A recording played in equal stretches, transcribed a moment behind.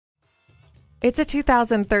It's a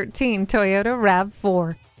 2013 Toyota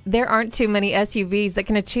RAV4. There aren't too many SUVs that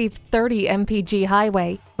can achieve 30 mpg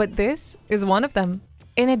highway, but this is one of them.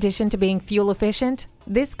 In addition to being fuel efficient,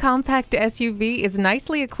 this compact SUV is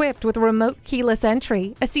nicely equipped with remote keyless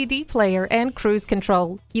entry, a CD player, and cruise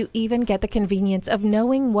control. You even get the convenience of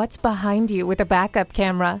knowing what's behind you with a backup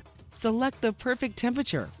camera. Select the perfect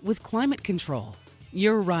temperature with climate control.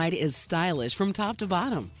 Your ride is stylish from top to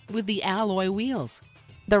bottom with the alloy wheels.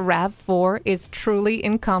 The RAV4 is truly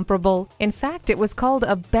incomparable. In fact, it was called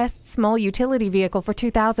a Best Small Utility Vehicle for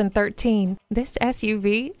 2013. This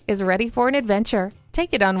SUV is ready for an adventure.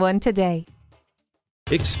 Take it on one today.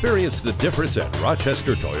 Experience the difference at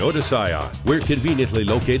Rochester Toyota Scion. We're conveniently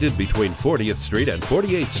located between 40th Street and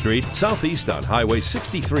 48th Street, southeast on Highway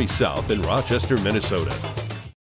 63 South in Rochester, Minnesota.